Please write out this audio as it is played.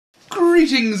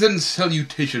Greetings and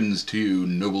salutations to you,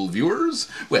 noble viewers.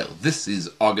 Well, this is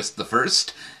August the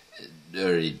 1st,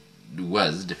 or it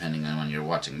was, depending on when you're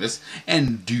watching this,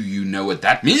 and do you know what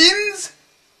that means?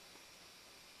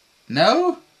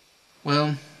 No?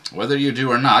 Well, whether you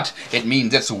do or not, it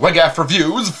means it's WEGAF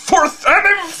Review's 4th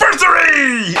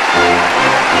anniversary!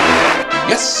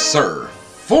 Yes, sir.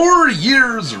 4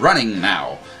 years running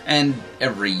now, and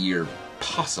every year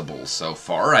possible so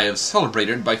far, I have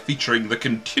celebrated by featuring the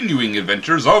continuing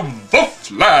adventures of the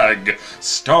Flag,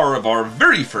 star of our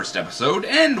very first episode,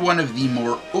 and one of the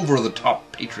more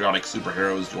over-the-top patriotic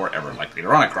superheroes you're ever likely to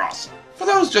run across. For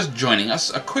those just joining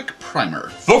us, a quick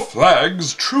primer. The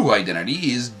Flag's true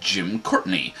identity is Jim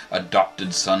Courtney,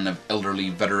 adopted son of elderly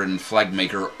veteran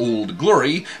flagmaker Old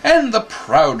Glory, and the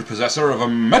proud possessor of a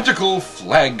magical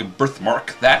flag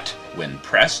birthmark that, when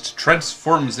pressed,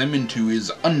 transforms him into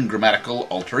his ungrammatical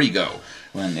alter ego,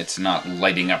 when it's not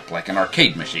lighting up like an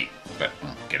arcade machine. But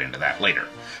we'll get into that later.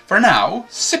 For now,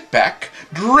 sit back,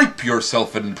 drape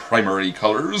yourself in primary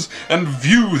colors, and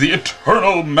view the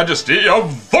eternal majesty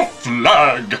of the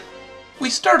Flag! We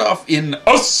start off in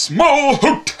a small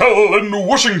hotel in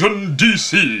Washington,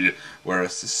 D.C., where a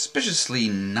suspiciously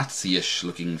Nazi-ish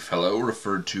looking fellow,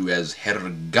 referred to as Herr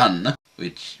Gunn,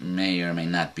 which may or may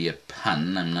not be a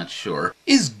pun, I'm not sure,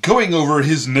 is going over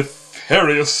his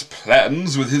nefarious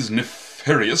plans with his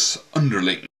nefarious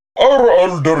underling. Our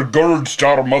elder Gold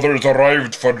Star mothers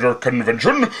arrived for their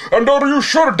convention, and are you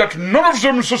sure that none of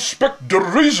them suspect the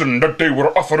reason that they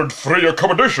were offered free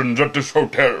accommodations at this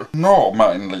hotel? No,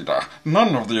 mine leader.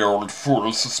 None of the old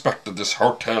fools suspect that this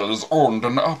hotel is owned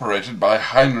and operated by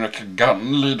Heinrich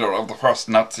Gunn, leader of the first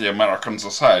Nazi-American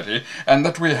Society, and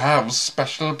that we have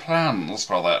special plans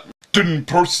for that. Then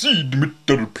proceed with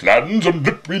their plans and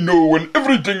let me know when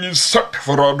everything is set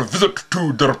for our visit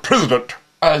to their president.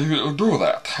 I will do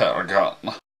that, Herr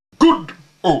Gunn. Good.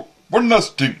 Oh, one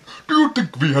last thing. Do you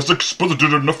think we has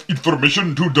exposited enough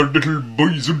information to the little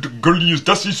boys and girlies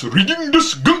that is reading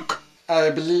this gunk? I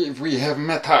believe we have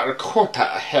met our quota,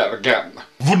 Herr Gunn.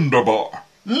 Wunderbar.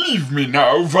 Leave me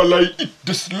now while I eat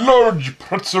this large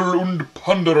pretzel and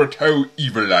ponder at how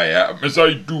evil I am, as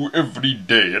I do every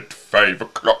day at 5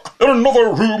 o'clock. In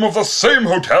another room of the same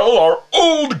hotel are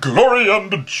Old Glory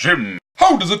and Jim.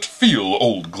 How does it feel,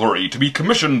 Old Glory, to be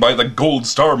commissioned by the Gold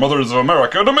Star Mothers of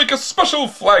America to make a special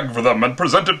flag for them and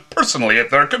present it personally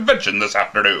at their convention this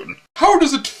afternoon? How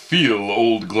does it feel,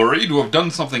 Old Glory, to have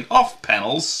done something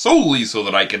off-panel solely so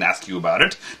that I can ask you about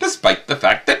it, despite the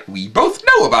fact that we both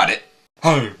know about it?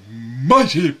 I'm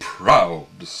mighty proud,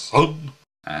 son.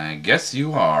 I guess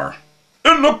you are.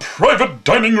 In the private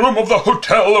dining room of the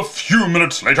hotel a few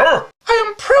minutes later, I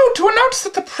am proud to announce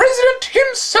that the President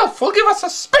himself will give us a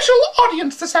special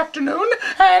audience this afternoon,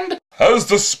 and... As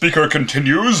the speaker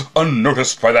continues,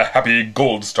 unnoticed by the happy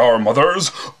Gold Star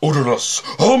mothers, odorless,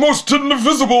 almost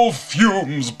invisible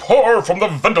fumes pour from the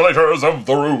ventilators of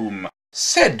the room.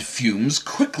 Said fumes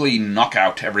quickly knock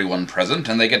out everyone present,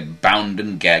 and they get bound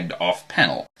and gagged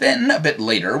off-panel. Then, a bit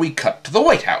later, we cut to the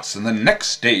White House, and the next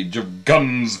stage of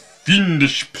Gunn's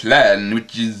fiendish plan,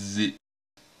 which is...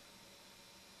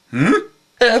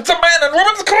 It's a man in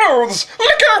woman's clothes!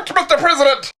 Look out, Mr.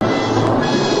 President!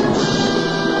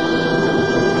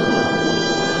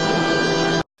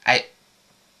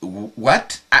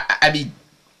 What? I mean,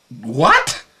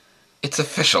 what? It's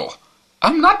official.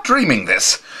 I'm not dreaming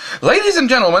this. Ladies and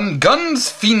gentlemen, Gunn's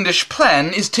fiendish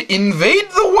plan is to invade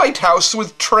the White House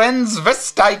with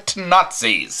transvestite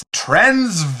Nazis.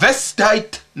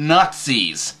 Transvestite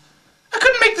Nazis. I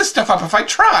couldn't make this stuff up if I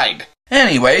tried.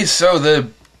 Anyway, so the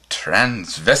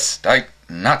transvestite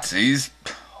Nazis,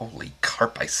 holy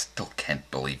carp, I still can't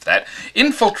believe that,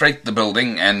 infiltrate the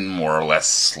building and more or less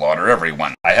slaughter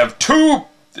everyone. I have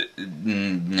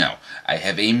I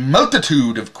have a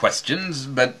multitude of questions,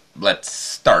 but let's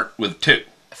start with two.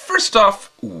 First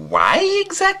off, why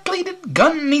exactly did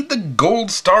Gunn need the Gold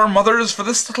Star mothers for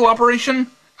this little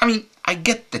operation? I mean, I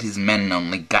get that his men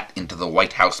only got into the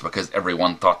White House because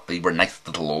everyone thought they were nice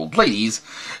little old ladies,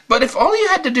 but if all you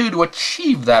had to do to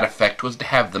achieve that effect was to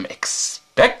have them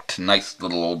expect nice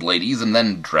little old ladies and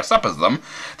then dress up as them,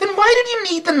 then why did you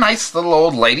need the nice little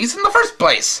old ladies in the first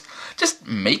place? Just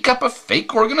make up a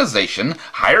fake organization,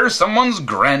 hire someone's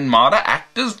grandma to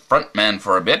act as frontman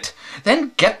for a bit,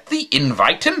 then get the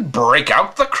invite and break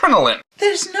out the crinoline.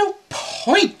 There's no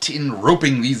point in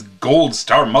roping these Gold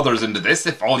Star mothers into this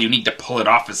if all you need to pull it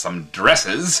off is some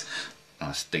dresses.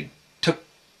 Unless they took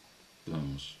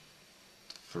those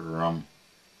from...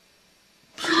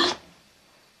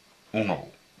 Oh no.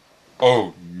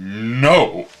 Oh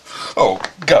no. Oh,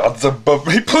 gods above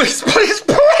me, please, please,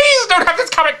 please don't have this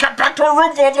comic cut back back to a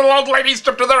room full of little old ladies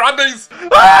stripped to their undies.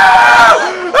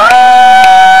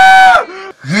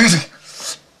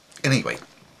 Anyway,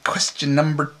 question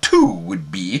number 2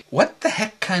 would be, what the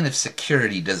heck kind of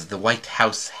security does the White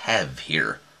House have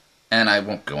here? And I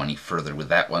won't go any further with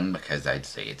that one because I'd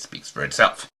say it speaks for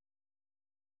itself.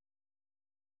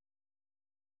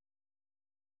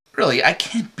 Really, I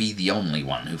can't be the only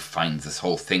one who finds this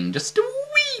whole thing just a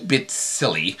wee bit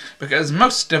silly, because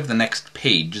most of the next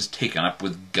page is taken up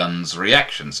with Gunn's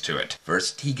reactions to it.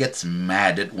 First, he gets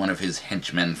mad at one of his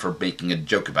henchmen for making a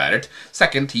joke about it.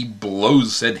 Second, he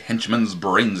blows said henchman's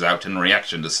brains out in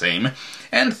reaction to same.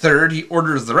 And third, he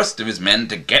orders the rest of his men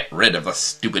to get rid of the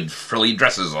stupid frilly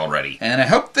dresses already. And I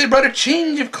hope they brought a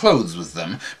change of clothes with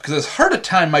them, because as hard a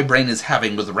time my brain is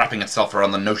having with wrapping itself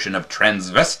around the notion of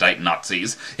transvestite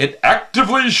Nazis, it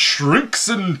actively shrinks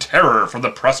in terror for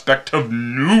the prospect of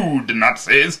nude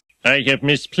Nazis. I have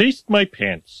misplaced my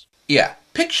pants. Yeah,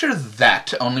 picture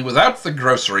that, only without the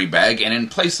grocery bag, and in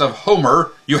place of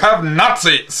Homer, you have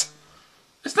Nazis!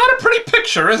 It's not a pretty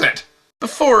picture, is it?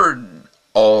 Before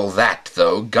all that,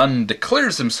 though, Gunn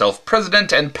declares himself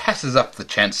president and passes up the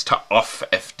chance to off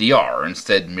FDR,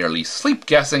 instead merely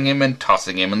sleep-gassing him and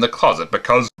tossing him in the closet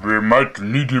because they might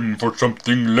need him for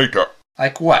something later.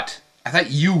 Like what? I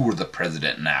thought you were the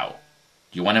president now.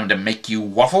 Do you want him to make you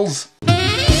waffles?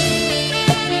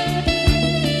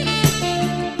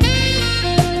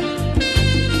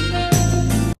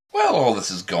 While all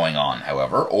this is going on,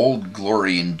 however, Old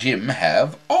Glory and Jim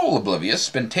have, all oblivious,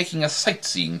 been taking a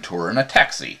sightseeing tour in a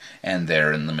taxi, and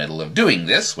they're in the middle of doing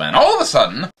this when all of a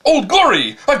sudden, Old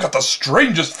Glory! I've got the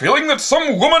strangest feeling that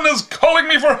some woman is calling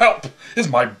me for help! Is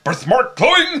my birthmark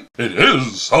glowing? It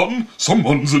is, son.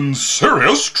 Someone's in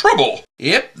serious trouble.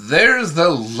 Yep, there's the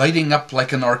lighting up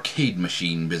like an arcade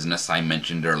machine business I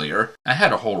mentioned earlier. I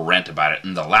had a whole rant about it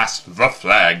in the last The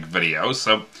Flag video,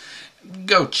 so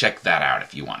go check that out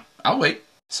if you want. I'll wait.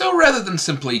 So rather than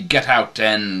simply get out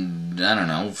and, I don't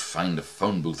know, find a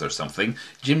phone booth or something,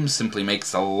 Jim simply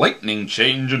makes a lightning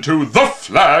change into The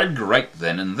Flag right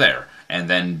then and there, and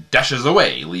then dashes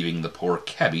away, leaving the poor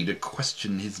cabbie to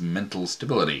question his mental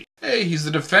stability. Hey, he's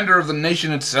the defender of the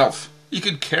nation itself. He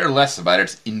could care less about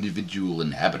its individual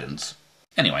inhabitants.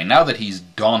 Anyway, now that he's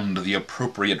donned the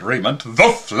appropriate raiment, The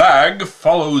Flag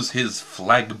follows his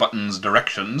flag button's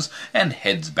directions and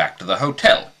heads back to the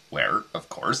hotel, where, of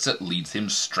course, it leads him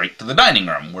straight to the dining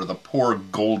room, where the poor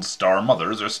Gold Star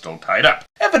mothers are still tied up.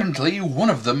 Evidently, one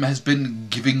of them has been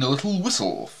giving a little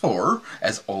whistle, for,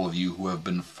 as all of you who have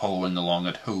been following along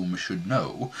at home should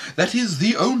know, that is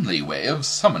the only way of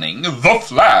summoning The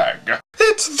Flag.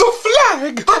 It's The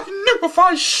Flag! I knew if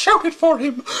I shouted for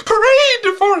him,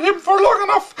 prayed for him for long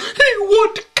enough, he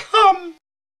would come!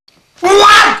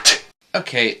 What?!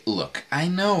 Okay, look, I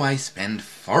know I spend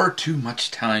far too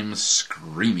much time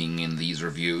screaming in these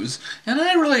reviews, and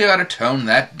I really ought to tone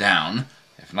that down.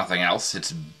 If nothing else,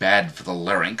 it's bad for the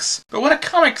larynx. But when a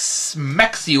comic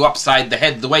smacks you upside the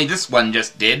head the way this one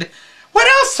just did, what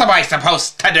else am I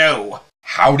supposed to do?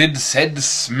 How did said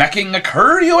smacking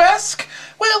occur, you ask?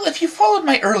 Well, if you followed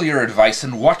my earlier advice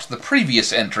and watched the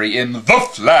previous entry in The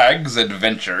Flag's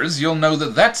Adventures, you'll know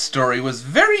that that story was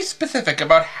very specific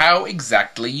about how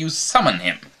exactly you summon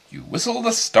him. You whistle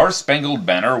the Star-Spangled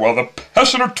Banner while the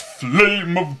passionate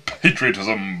flame of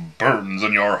patriotism burns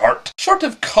in your heart. Short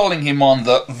of calling him on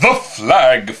the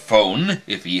Flag phone,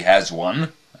 if he has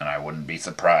one, and I wouldn't be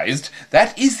surprised,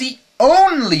 that is the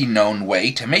only known way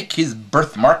to make his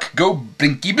birthmark go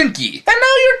blinky blinky. And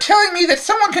now you're telling me that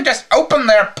someone can just open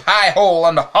their pie hole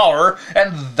and holler,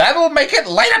 and that'll make it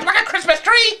light up like a Christmas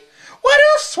tree? What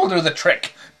else will do the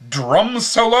trick? Drum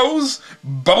solos?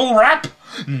 Bubble wrap?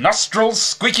 Nostrils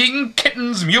squeaking?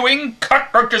 Kittens mewing?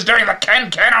 Cockroaches doing the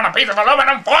can-can on a piece of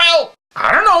aluminum foil?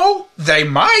 I don't know. They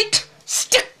might.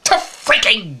 Stick to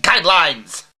freaking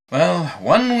guidelines! Well,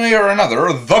 one way or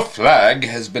another, The Flag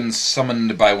has been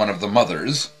summoned by one of the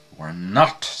mothers, who are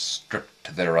not stripped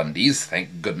to their undies,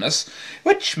 thank goodness,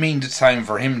 which means it's time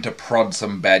for him to prod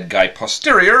some bad guy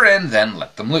posterior and then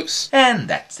let them loose. And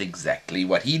that's exactly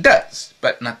what he does,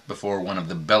 but not before one of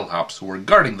the bellhops who are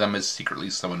guarding them has secretly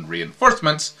summoned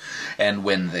reinforcements, and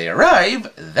when they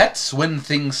arrive, that's when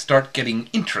things start getting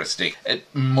interesting.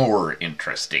 More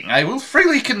interesting. I will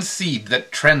freely concede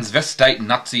that transvestite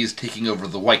Nazis taking over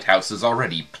the White House is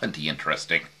already plenty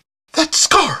interesting. That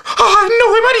scar! I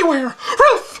know him anywhere!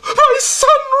 Ralph! My son,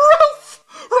 Ralph!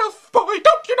 Ralph, boy,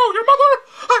 don't you know your mother?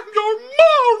 I'm your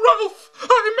ma, Ralph!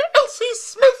 I'm Elsie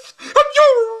Smith, and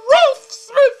you're Ralph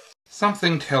Smith!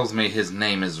 Something tells me his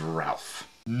name is Ralph.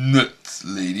 Nuts,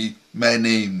 lady. My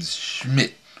name's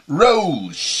Schmidt.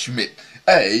 Roll, Schmidt.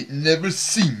 I ain't never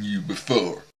seen you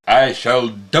before. I shall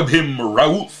dub him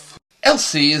Raoulf.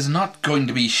 Elsie is not going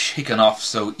to be shaken off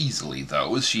so easily,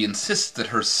 though, as she insists that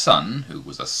her son, who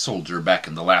was a soldier back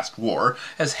in the last war,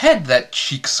 has had that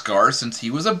cheek scar since he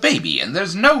was a baby, and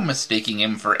there's no mistaking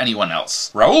him for anyone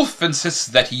else. Raoulf insists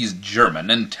that he's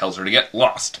German and tells her to get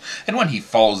lost, and when he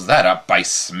follows that up by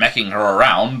smacking her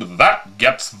around, that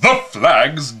gets the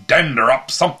flags dander up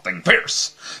something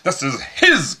fierce. This is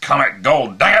his comic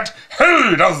gold, dang it!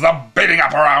 He does the beating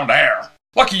up around here!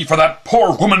 Lucky for that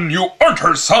poor woman you aren't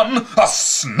her son, a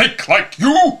snake like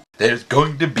you! There's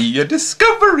going to be a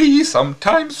discovery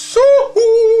sometime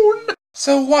soon!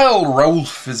 So while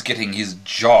Raoulf is getting his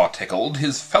jaw tickled,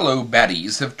 his fellow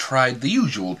baddies have tried the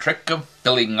usual trick of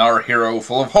filling our hero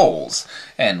full of holes,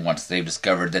 and once they've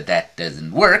discovered that that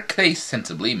doesn't work, they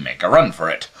sensibly make a run for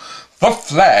it. The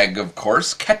flag, of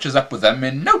course, catches up with them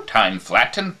in no time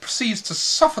flat and proceeds to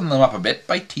soften them up a bit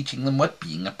by teaching them what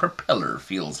being a propeller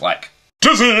feels like.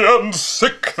 Dizzy and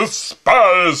sick, the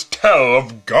spies tell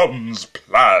of Gun's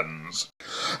plans.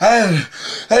 And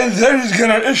then he's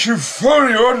gonna issue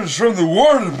phony orders from the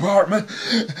War Department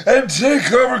and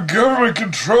take over government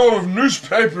control of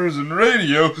newspapers and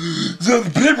radio so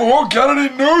the people won't get any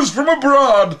news from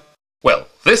abroad. Well,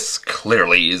 this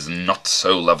clearly is not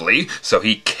so lovely, so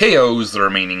he KOs the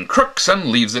remaining crooks and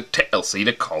leaves it to Elsie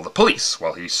to call the police,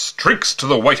 while he streaks to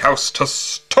the White House to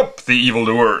stop the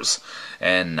evildoers.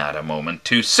 And not a moment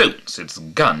too soon, since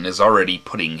Gunn is already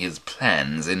putting his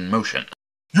plans in motion.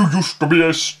 You used to be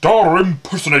a star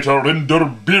impersonator in der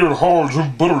beer halls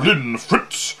of Berlin,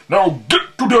 Fritz. Now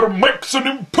get to der mics and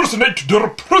impersonate der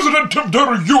President of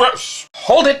der US.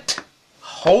 Hold it!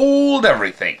 Hold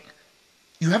everything.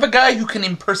 You have a guy who can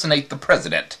impersonate the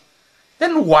president.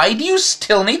 Then why do you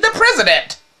still need the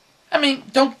president? I mean,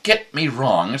 don't get me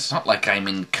wrong, it's not like I'm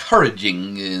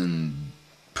encouraging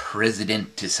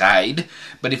president-decide,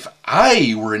 but if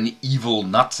I were an evil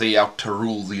Nazi out to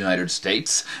rule the United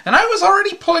States, and I was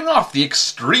already pulling off the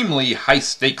extremely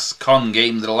high-stakes con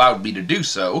game that allowed me to do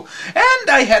so, and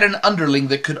I had an underling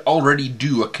that could already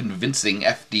do a convincing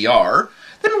FDR,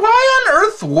 then why on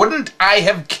earth wouldn't I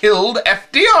have killed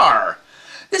FDR?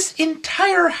 This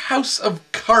entire house of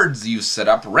cards you set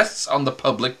up rests on the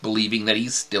public believing that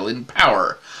he's still in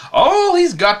power. All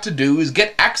he's got to do is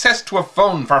get access to a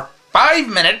phone for 5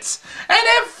 minutes, and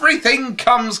everything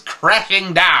comes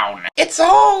crashing down. It's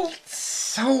all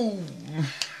so...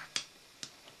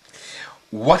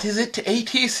 What is it,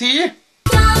 ATC?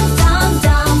 Dum, dum,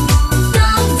 dum,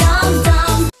 dum, dum,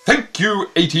 dum. Thank you,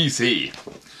 ATC.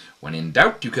 When in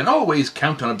doubt, you can always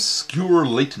count on obscure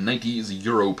late 90s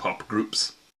Europop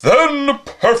groups. Then,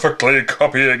 perfectly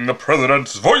copying the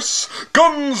president's voice,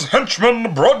 Gun's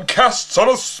henchman broadcasts on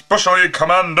a specially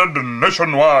commanded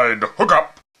nationwide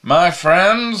hookup. My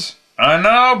friends, I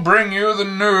now bring you the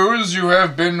news you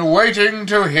have been waiting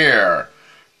to hear.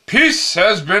 Peace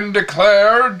has been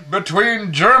declared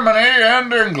between Germany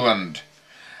and England.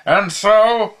 And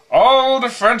so, all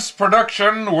defense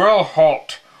production will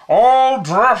halt. All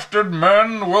drafted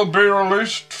men will be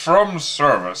released from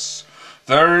service.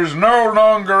 There is no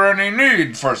longer any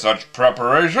need for such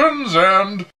preparations,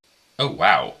 and... Oh,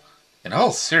 wow. In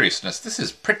all seriousness, this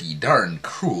is pretty darn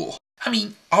cruel. I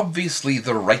mean, obviously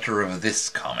the writer of this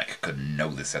comic couldn't know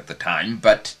this at the time,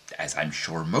 but, as I'm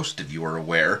sure most of you are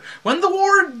aware, when the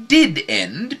war did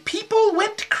end, people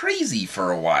went crazy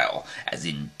for a while, as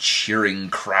in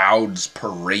cheering crowds,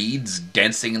 parades,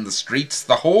 dancing in the streets,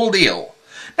 the whole deal.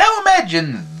 Now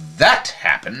imagine that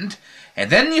happened, and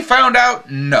then you found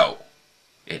out no.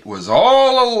 It was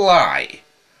all a lie.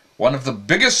 One of the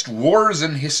biggest wars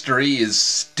in history is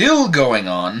still going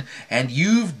on, and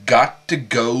you've got to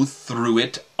go through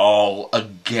it all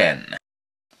again.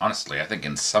 Honestly, I think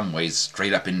in some ways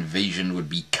straight-up invasion would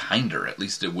be kinder. At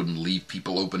least it wouldn't leave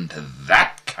people open to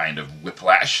that kind of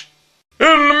whiplash. In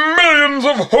millions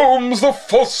of homes, the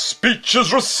false speech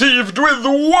is received with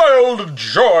wild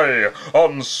joy.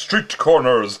 On street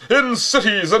corners, in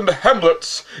cities and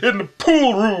hamlets, in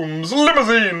pool rooms,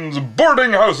 limousines,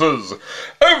 boarding houses.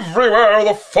 Everywhere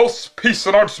the false peace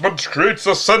announcement creates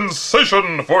a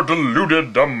sensation for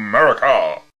deluded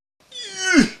America.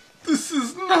 This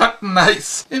is not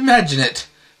nice. Imagine it.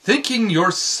 Thinking your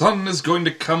son is going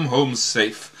to come home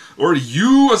safe. Or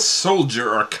you, a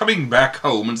soldier, are coming back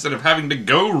home instead of having to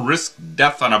go risk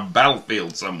death on a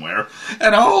battlefield somewhere,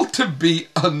 and all to be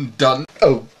undone.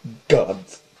 Oh, God.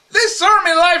 This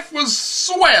army life was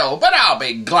swell, but I'll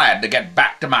be glad to get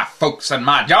back to my folks and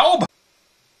my job.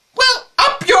 Well,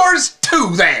 up yours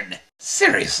too, then!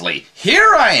 Seriously,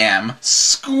 here I am,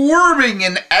 squirming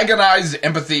in agonized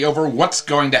empathy over what's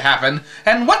going to happen,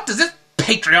 and what does this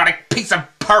patriotic piece of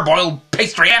parboiled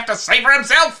pastry have to say for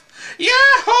himself? Yeah,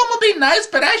 home will be nice,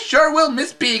 but I sure will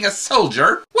miss being a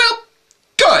soldier. Well,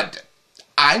 good.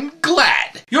 I'm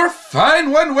glad. You're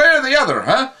fine one way or the other,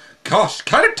 huh? Gosh,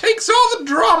 kind of takes all the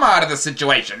drama out of the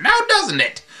situation, now doesn't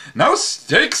it? No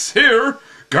stakes here.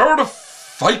 Go to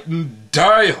fight and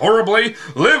die horribly,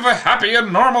 live a happy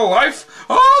and normal life,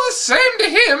 all the same to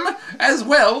him, as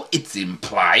well, it's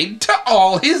implied, to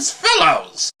all his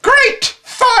fellows. Great!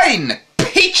 Fine!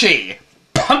 Peachy!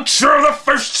 Puncture the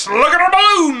first slug in her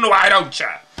balloon, why don't ya?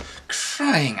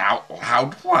 Crying out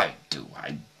loud, why do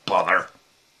I bother?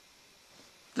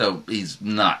 Though he's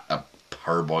not a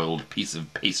parboiled piece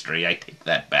of pastry, I take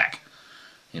that back.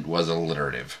 It was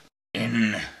alliterative.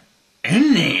 In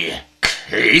any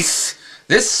case,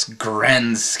 this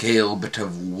grand-scale bit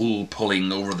of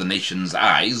wool-pulling over the nation's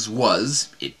eyes was,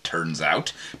 it turns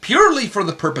out, purely for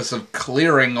the purpose of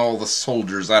clearing all the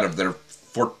soldiers out of their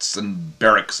forts and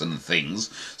barracks and things,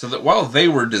 so that while they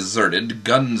were deserted,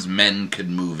 Gunn's men could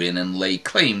move in and lay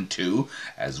claim to,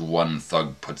 as one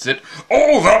thug puts it,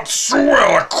 all that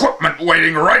swell equipment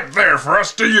waiting right there for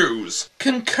us to use.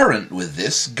 Concurrent with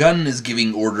this, Gunn is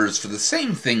giving orders for the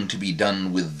same thing to be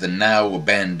done with the now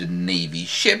abandoned Navy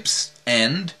ships,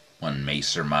 and, one may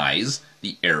surmise,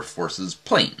 the Air Force's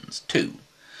planes, too.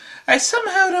 I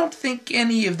somehow don't think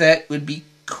any of that would be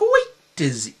quite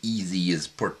as easy as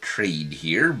portrayed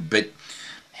here, but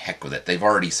heck with it, they've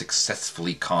already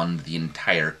successfully conned the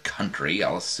entire country.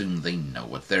 I'll assume they know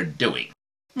what they're doing.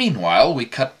 Meanwhile, we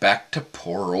cut back to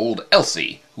poor old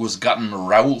Elsie, who has gotten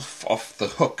Ralph off the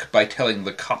hook by telling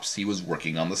the cops he was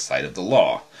working on the side of the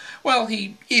law. While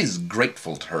he is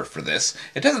grateful to her for this,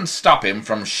 it doesn't stop him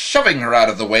from shoving her out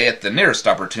of the way at the nearest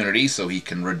opportunity so he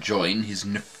can rejoin his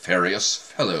nefarious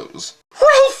fellows.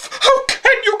 Ralph, how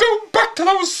can you go back to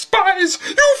those spies?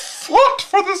 You fought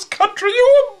for this country.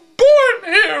 You were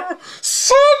born here.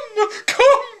 Son, come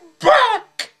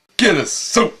back. Get a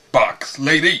soapbox,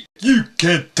 lady. You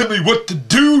can't tell me what to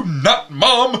do, not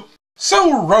Mom.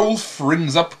 So Rolf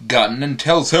rings up Gunn and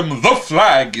tells him the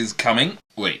flag is coming.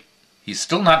 Wait, he's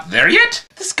still not there yet?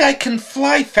 This guy can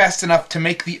fly fast enough to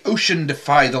make the ocean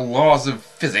defy the laws of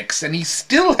physics, and he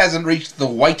still hasn't reached the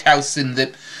White House in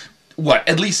the... what,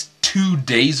 at least 2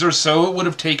 days or so it would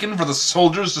have taken for the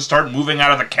soldiers to start moving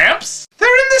out of the camps? They're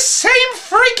in the same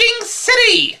freaking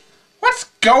city! What's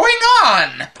going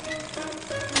on?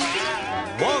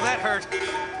 Whoa, that hurt.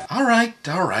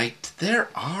 Alright. There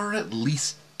are at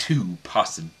least 2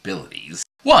 possibilities.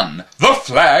 1. The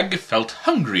flag felt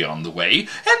hungry on the way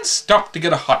and stopped to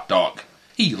get a hot dog.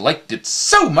 He liked it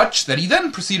so much that he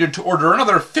then proceeded to order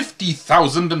another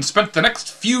 50,000 and spent the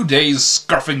next few days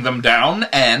scarfing them down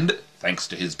and, thanks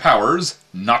to his powers,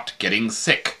 not getting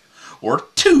sick. Or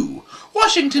 2.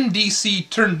 Washington, D.C.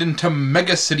 turned into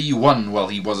Mega City 1 while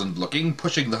he wasn't looking,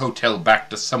 pushing the hotel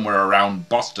back to somewhere around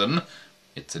Boston.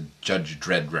 It's a Judge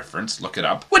Dredd reference, look it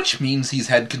up. Which means he's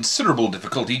had considerable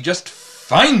difficulty just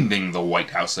finding the White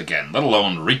House again, let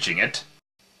alone reaching it.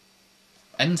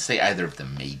 I didn't say either of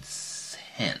them made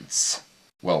sense.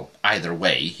 Well, either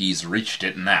way, he's reached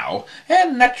it now,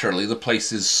 and naturally the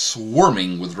place is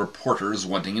swarming with reporters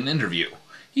wanting an interview.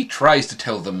 He tries to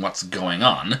tell them what's going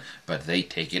on, but they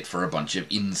take it for a bunch of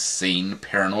insane,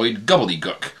 paranoid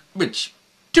gobbledygook. Which,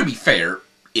 to be fair,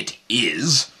 it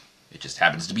is. It just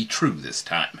happens to be true this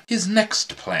time. His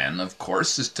next plan, of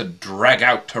course, is to drag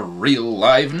out a real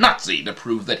live Nazi to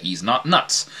prove that he's not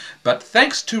nuts. But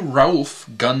thanks to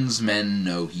Raouf, Gunn's men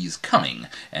know he's coming,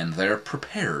 and they're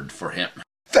prepared for him.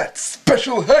 That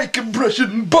special high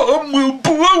compression bomb will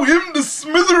blow him to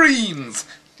smithereens.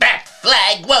 That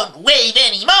flag won't wave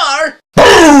anymore!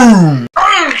 Boom!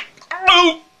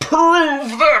 I'll prove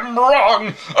them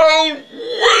wrong. I'll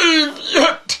wave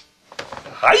yet.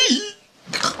 Hi.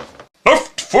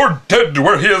 Left for dead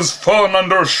where he has fallen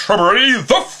under shrubbery,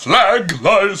 the flag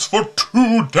lies for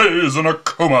 2 days in a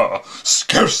coma,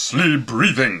 scarcely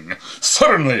breathing.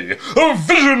 Suddenly, a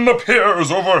vision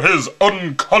appears over his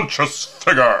unconscious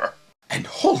figure. And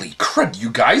holy crud, you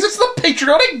guys, it's the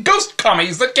patriotic ghost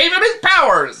commies that gave him his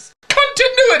powers!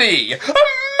 Continuity!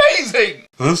 Amazing!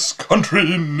 This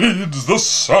country needs the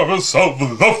service of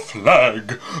the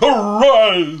flag.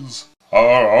 Arise!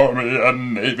 Our army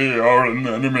and navy are in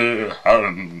enemy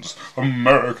hands.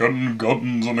 American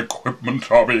guns and equipment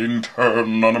are being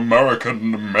turned on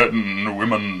American men,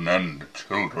 women, and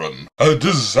children. A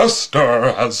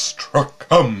disaster has struck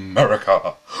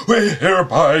America. We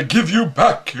hereby give you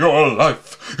back your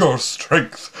life, your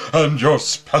strength, and your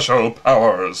special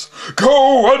powers.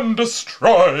 Go and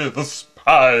destroy the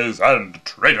spies and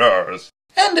traitors.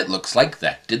 And it looks like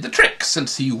that did the trick,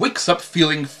 since he wakes up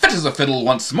feeling fit as a fiddle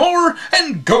once more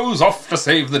and goes off to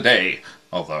save the day.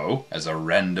 Although, as a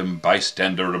random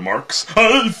bystander remarks,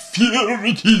 I fear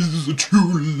it is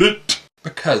too late.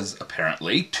 Because,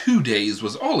 apparently, 2 days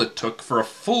was all it took for a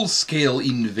full-scale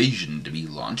invasion to be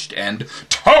launched, and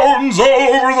towns all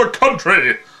over the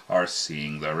country are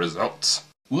seeing the results.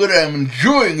 What I'm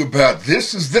enjoying about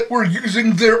this is that we're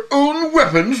using their own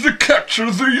weapons to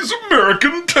capture these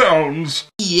American towns.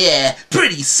 Yeah,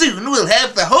 pretty soon we'll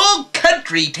have the whole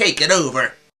country taken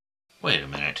over. Wait a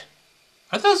minute.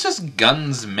 Are those just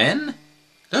guns men?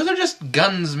 Those are just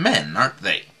guns men, aren't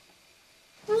they?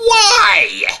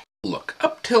 Why? Look,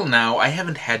 up till now I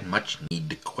haven't had much need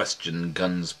to question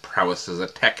Gunn's prowess as a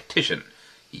tactician.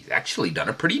 He's actually done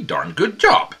a pretty darn good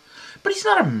job. But he's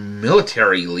not a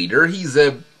military leader, he's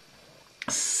a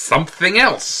something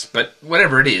else. But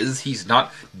whatever it is, he's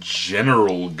not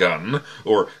General Gunn,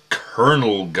 or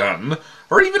Colonel Gunn,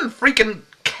 or even freaking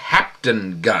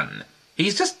Captain Gunn.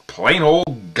 He's just plain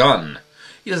old Gunn.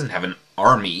 He doesn't have an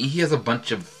army, he has a bunch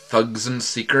of thugs and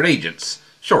secret agents.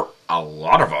 Sure, a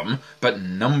lot of them, but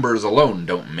numbers alone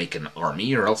don't make an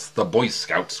army, or else the Boy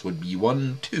Scouts would be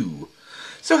one too.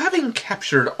 So having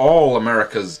captured all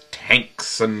America's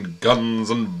tanks and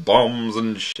guns and bombs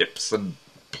and ships and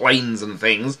planes and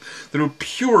things through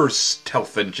pure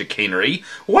stealth and chicanery,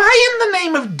 why in the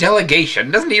name of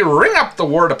delegation doesn't he ring up the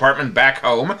War Department back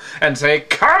home and say,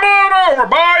 "Come on over,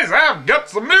 boys, I've got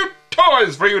some new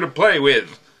toys for you to play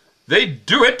with"? They'd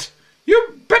do it.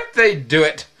 You bet they'd do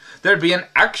it. There'd be an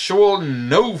actual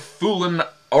no-foolin'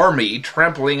 army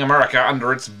trampling America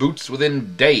under its boots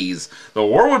within days. The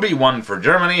war would be won for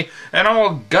Germany, and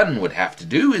all Gunn would have to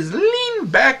do is lean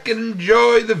back and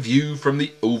enjoy the view from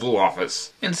the Oval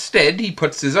Office. Instead, he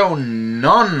puts his own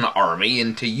non-army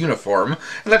into uniform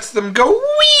and lets them go,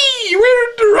 "Whee!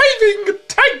 We're driving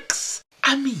tanks!"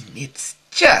 I mean, it's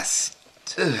just...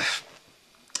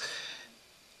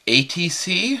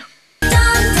 ATC?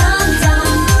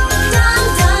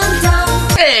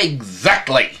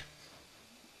 Exactly!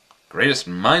 Greatest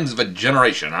minds of a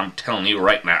generation, I'm telling you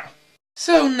right now.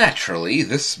 So naturally,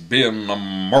 this being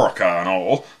America and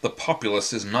all, the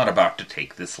populace is not about to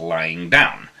take this lying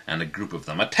down, and a group of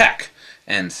them attack.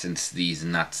 And since these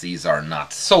Nazis are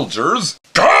not soldiers,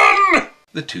 gun!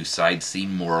 The two sides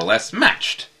seem more or less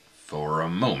matched, for a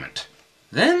moment.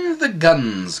 Then the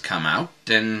guns come out,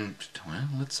 and, well,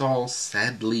 it's all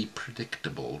sadly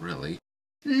predictable, really.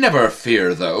 Never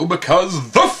fear, though,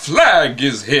 because the flag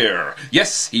is here!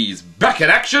 Yes, he's back in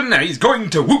action, and he's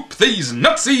going to whoop these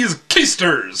Nazis'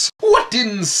 keisters! What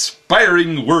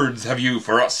inspiring words have you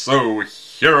for us, O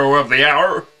hero of the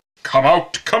hour? Come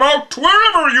out,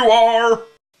 wherever you are!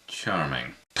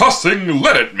 Charming. Tossing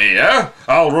lead at me, eh?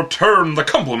 I'll return the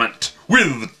compliment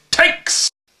with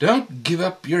tanks! Don't give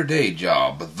up your day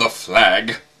job, the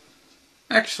flag.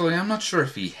 Actually, I'm not sure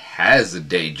if he has a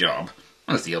day job.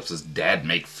 Unless he helps his dad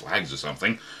make flags or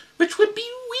something, which would be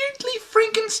weirdly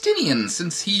Frankensteinian,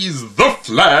 since he's the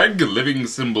flag, living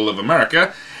symbol of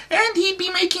America, and he'd be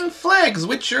making flags,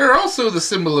 which are also the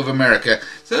symbol of America,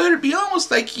 so it'd be almost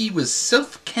like he was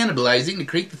self-cannibalizing to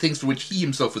create the things for which he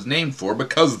himself was named for,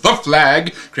 because the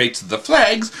flag creates the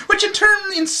flags, which in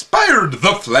turn inspired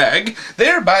the flag,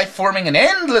 thereby forming an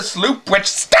endless loop which—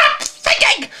 Stop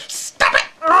thinking! Stop it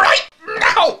right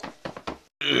now!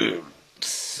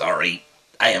 Sorry.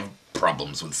 I have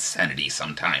problems with sanity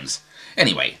sometimes.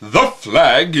 Anyway, the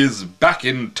flag is back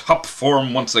in top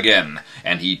form once again,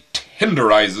 and he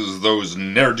tenderizes those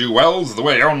ne'er-do-wells the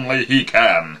way only he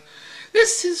can.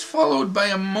 This is followed by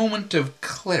a moment of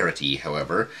clarity,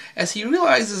 however, as he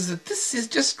realizes that this is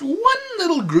just one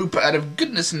little group out of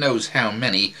goodness knows how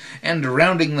many, and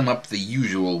rounding them up the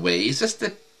usual way is just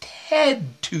a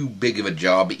tad too big of a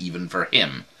job even for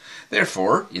him.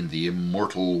 Therefore, in the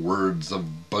immortal words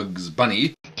of Bugs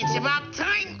Bunny, It's about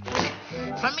time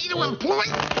for me to employ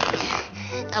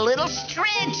a little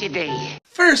strategy.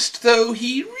 First, though,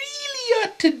 he really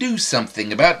ought to do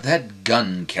something about that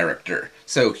Gunn character.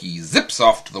 So he zips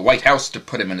off to the White House to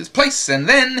put him in his place, and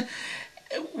then,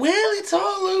 well, it's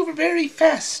all over very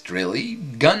fast, really.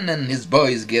 Gunn and his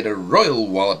boys get a royal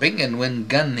walloping, and when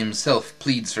Gunn himself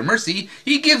pleads for mercy,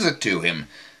 he gives it to him,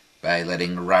 by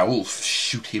letting Raoulf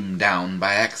shoot him down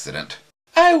by accident.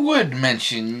 I would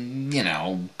mention,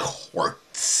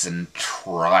 courts and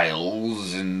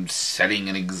trials and setting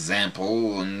an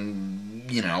example and,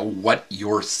 what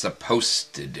you're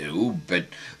supposed to do, but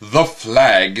the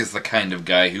flag is the kind of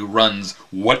guy who runs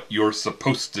what you're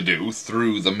supposed to do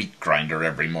through the meat grinder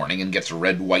every morning and gets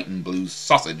red, white, and blue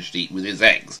sausage to eat with his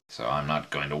eggs, so I'm not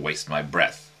going to waste my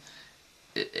breath.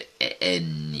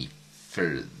 Anything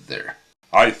further.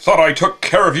 I thought I took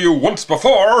care of you once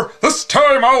before. This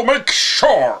time I'll make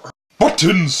sure. But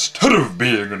instead of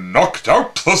being knocked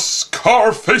out, the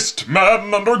scar-faced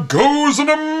man undergoes an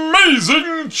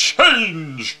amazing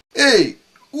change. Hey,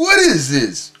 what is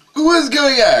this? What's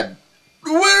going on?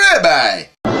 Where am I?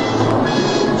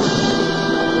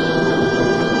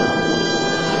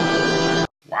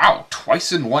 Wow,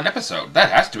 twice in one episode.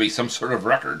 That has to be some sort of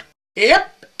record.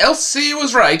 Yep, Elsie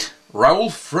was right.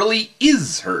 Raoulf really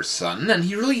is her son, and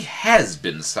he really has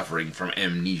been suffering from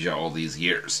amnesia all these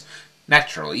years.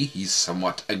 Naturally, he's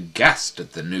somewhat aghast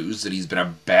at the news that he's been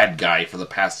a bad guy for the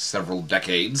past several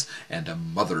decades, and a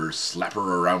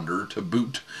mother-slapper-arounder to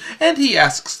boot, and he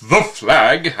asks the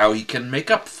Flag how he can make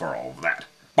up for all of that.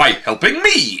 By helping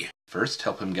me! First,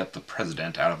 help him get the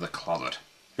president out of the closet.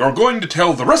 You're going to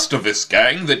tell the rest of this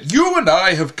gang that you and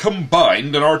I have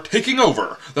combined and are taking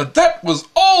over, that was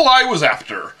all I was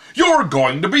after. You're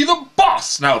going to be the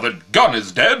boss now that Gunn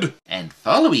is dead. And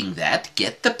following that,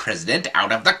 get the president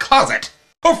out of the closet.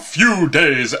 A few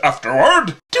days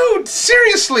afterward. Dude,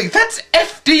 seriously, that's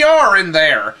FDR in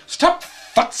there. Stop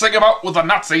futzing about with the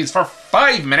Nazis for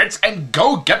 5 minutes and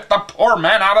go get the poor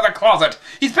man out of the closet.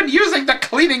 He's been using the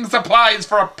cleaning supplies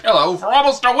for a pillow for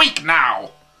almost a week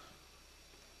now.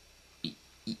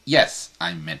 Yes,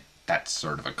 I meant that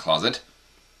sort of a closet.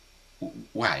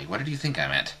 Why? What did you think I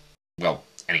meant? Well,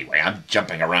 anyway, I'm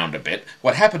jumping around a bit.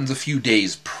 What happens a few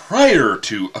days prior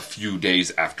to a few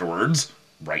days afterwards,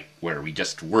 right where we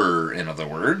just were, in other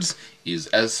words, is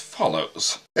as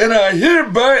follows. And I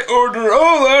hereby order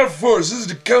all our forces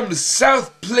to come to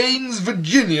South Plains,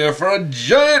 Virginia for a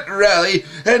giant rally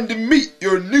and to meet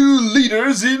your new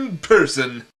leaders in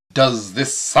person. Does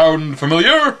this sound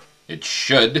familiar? It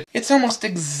should. It's almost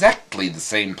exactly the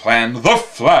same plan the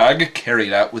Flag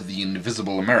carried out with the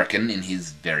Invisible American in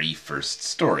his very first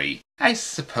story. I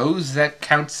suppose that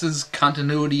counts as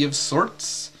continuity of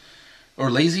sorts?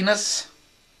 Or laziness?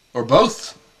 Or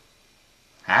both?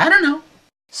 I don't know.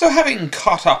 So having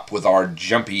caught up with our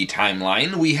jumpy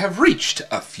timeline, we have reached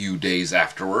a few days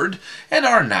afterward, and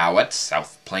are now at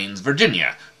South Plains,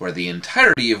 Virginia, where the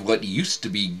entirety of what used to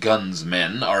be Gunn's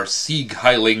men are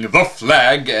sieg-heiling the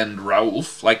Flag and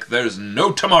Raoulf like there's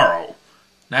no tomorrow.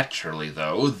 Naturally,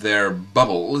 though, their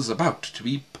bubble is about to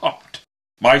be popped.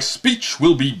 My speech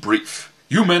will be brief.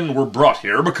 You men were brought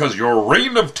here because your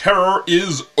reign of terror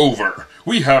is over.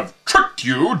 We have tricked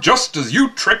you just as you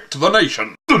tricked the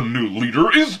nation. The new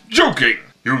leader is joking.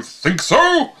 You think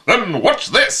so? Then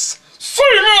watch this. Save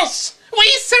us! We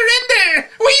surrender!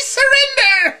 We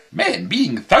surrender! Man,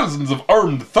 being thousands of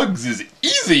armed thugs is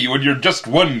easy when you're just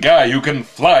one guy who can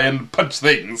fly and punch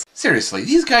things. Seriously,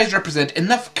 these guys represent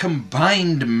enough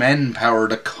combined manpower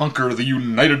to conquer the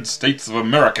United States of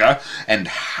America, and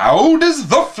how does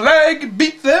the Flag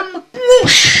beat them?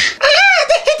 Whoosh! Ah,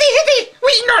 the hitty-hitty!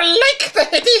 We no like the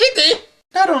hitty-hitty!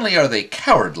 Not only are they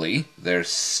cowardly, they're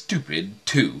stupid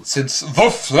too, since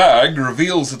the Flag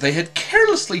reveals that they had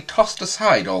carelessly tossed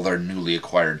aside all their newly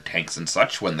acquired tanks and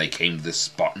such when they came to this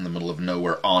spot in the middle of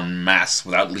nowhere en masse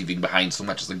without leaving behind so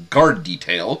much as a guard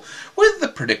detail, with the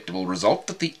predictable result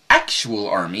that the actual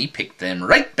army picked them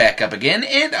right back up again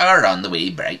and are on the way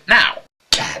right now.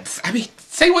 Gads, I mean,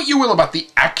 say what you will about the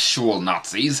actual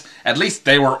Nazis, at least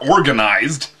they were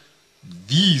organized.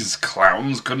 These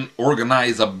clowns couldn't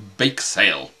organize a bake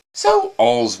sale. So,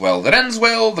 all's well that ends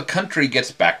well, the country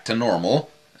gets back to normal.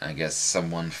 I guess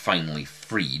someone finally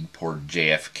freed poor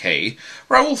JFK.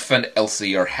 Raoulf and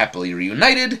Elsie are happily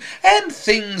reunited, and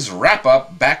things wrap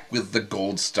up back with the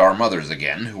Gold Star Mothers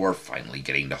again, who are finally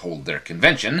getting to hold their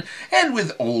convention, and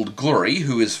with Old Glory,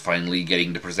 who is finally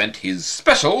getting to present his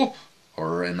special,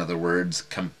 or in other words,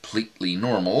 completely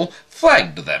normal,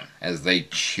 flag to them, as they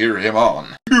cheer him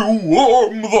on. You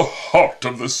warm the heart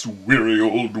of this weary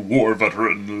old war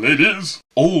veteran, ladies.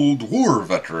 Old war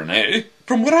veteran, eh?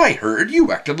 From what I heard,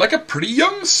 you acted like a pretty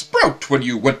young sprout when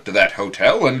you went to that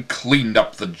hotel and cleaned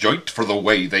up the joint for the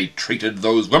way they treated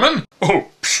those women. Oh,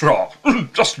 pshaw,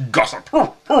 just gossip.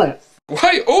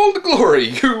 Why, Old Glory,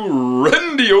 you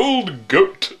randy old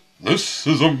goat. This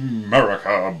is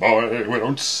America, boy. We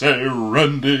don't say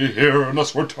Randy here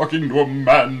unless we're talking to a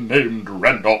man named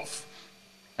Randolph.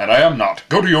 And I am not.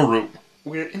 Go to your room.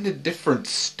 We're in a different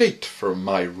state from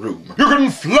my room. You can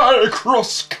fly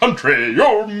across country.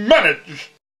 You'll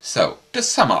manage. So, to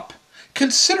sum up,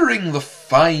 considering the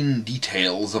fine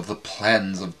details of the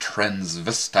plans of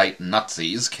transvestite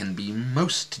Nazis can be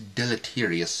most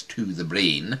deleterious to the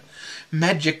brain,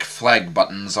 magic flag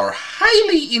buttons are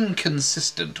highly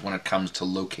inconsistent when it comes to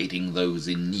locating those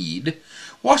in need,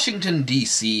 Washington,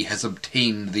 D.C. has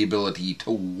obtained the ability to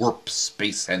warp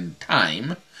space and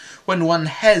time. When one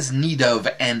has need of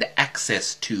and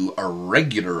access to a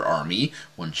regular army,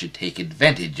 one should take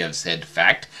advantage of said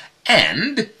fact.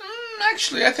 And,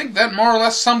 actually, I think that more or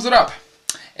less sums it up.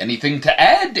 Anything to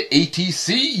add, ATC,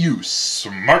 you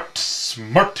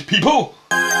smart people?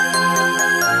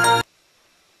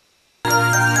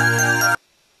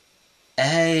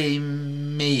 I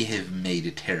may have made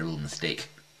a terrible mistake.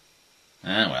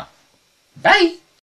 Ah, well. Bye!